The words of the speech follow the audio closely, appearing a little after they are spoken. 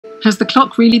Has the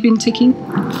clock really been ticking?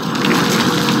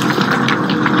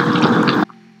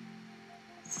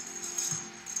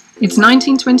 It's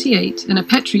 1928, and a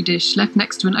Petri dish left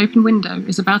next to an open window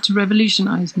is about to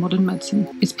revolutionize modern medicine.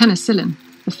 It's penicillin,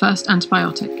 the first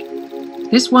antibiotic.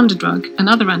 This wonder drug and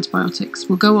other antibiotics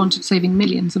will go on to saving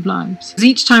millions of lives. As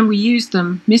each time we used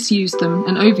them, misused them,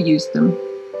 and overused them,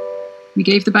 we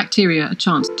gave the bacteria a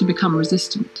chance to become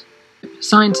resistant.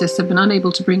 Scientists have been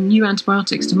unable to bring new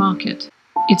antibiotics to market.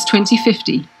 It's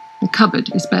 2050. The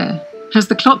cupboard is bare. Has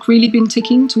the clock really been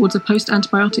ticking towards a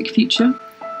post-antibiotic future,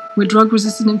 where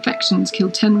drug-resistant infections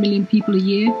kill 10 million people a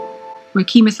year, where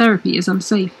chemotherapy is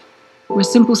unsafe, where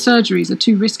simple surgeries are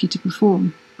too risky to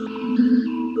perform?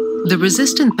 The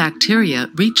resistant bacteria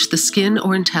reach the skin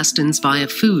or intestines via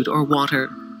food or water,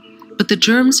 but the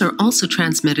germs are also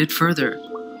transmitted further.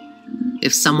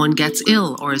 If someone gets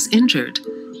ill or is injured,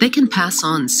 they can pass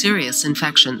on serious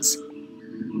infections.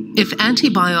 If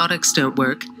antibiotics don't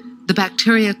work, the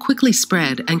bacteria quickly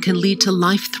spread and can lead to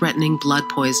life-threatening blood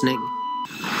poisoning.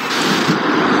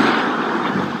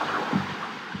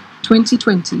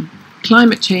 2020.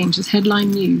 Climate change is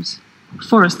headline news.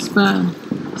 Forests burn.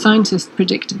 Scientists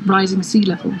predict rising sea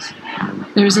levels.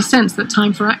 There is a sense that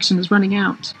time for action is running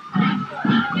out.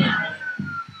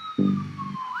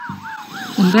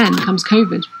 And then comes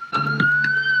COVID.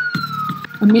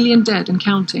 1 million dead and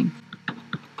counting.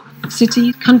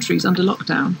 Cities, countries under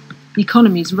lockdown.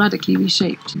 Economies radically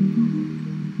reshaped.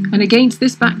 And against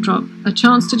this backdrop, a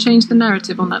chance to change the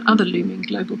narrative on that other looming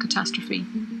global catastrophe,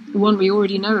 the one we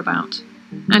already know about,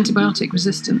 antibiotic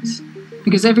resistance.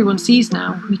 Because everyone sees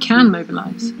now, we can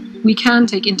mobilize. We can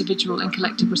take individual and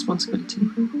collective responsibility,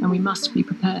 and we must be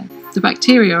prepared. The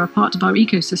bacteria are part of our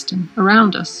ecosystem,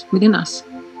 around us, within us,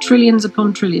 trillions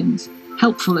upon trillions,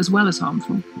 helpful as well as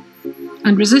harmful.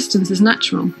 And resistance is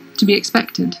natural, to be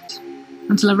expected,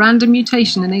 until a random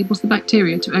mutation enables the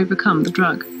bacteria to overcome the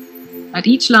drug. At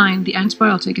each line, the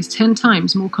antibiotic is 10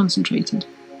 times more concentrated,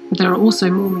 but there are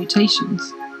also more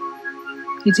mutations.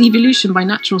 It's evolution by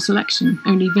natural selection,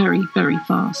 only very, very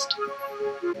fast.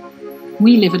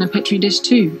 We live in a Petri dish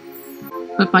too,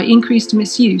 but by increased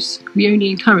misuse, we only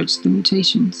encouraged the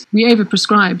mutations. We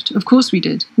overprescribed, of course we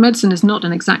did. Medicine is not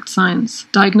an exact science.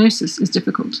 Diagnosis is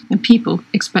difficult, and people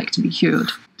expect to be cured.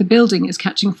 The building is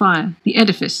catching fire. The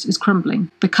edifice is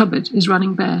crumbling. The cupboard is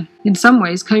running bare. In some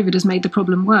ways, COVID has made the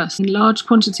problem worse. Large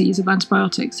quantities of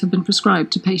antibiotics have been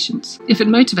prescribed to patients. If it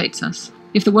motivates us,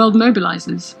 if the world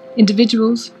mobilizes,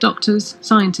 individuals, doctors,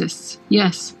 scientists,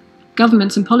 yes,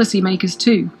 governments and policymakers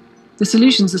too. The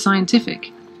solutions are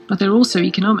scientific, but they're also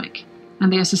economic,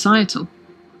 and they are societal.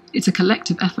 It's a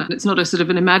collective effort. It's not a sort of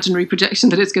an imaginary projection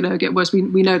that it's going to get worse. We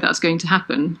know that's going to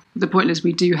happen. The point is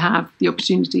we do have the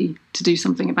opportunity to do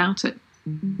something about it.